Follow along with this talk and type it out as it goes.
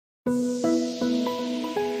It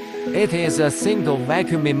is a single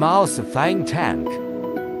vacuum emulsifying tank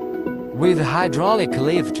with hydraulic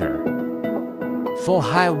lifter for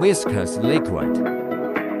high viscous liquid.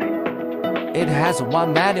 It has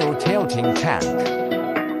one manual tilting tank,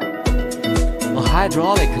 a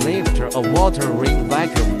hydraulic lifter, a water ring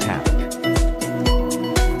vacuum tank,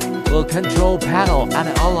 a control panel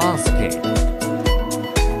and alarm skid.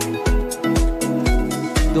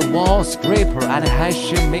 The wall scraper and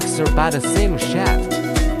hashing mixer by the same shaft.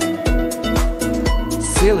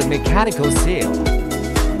 Seal mechanical seal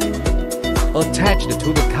attached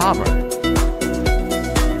to the cover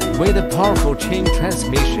with a powerful chain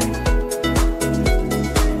transmission.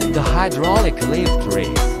 The hydraulic lift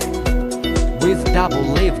race with double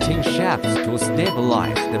lifting shafts to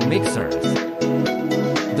stabilize the mixers.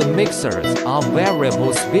 The mixers are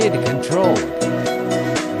variable speed controlled.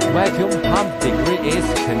 Vacuum pump degree is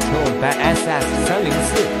controlled by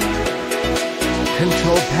SS704.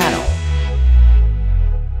 Control panel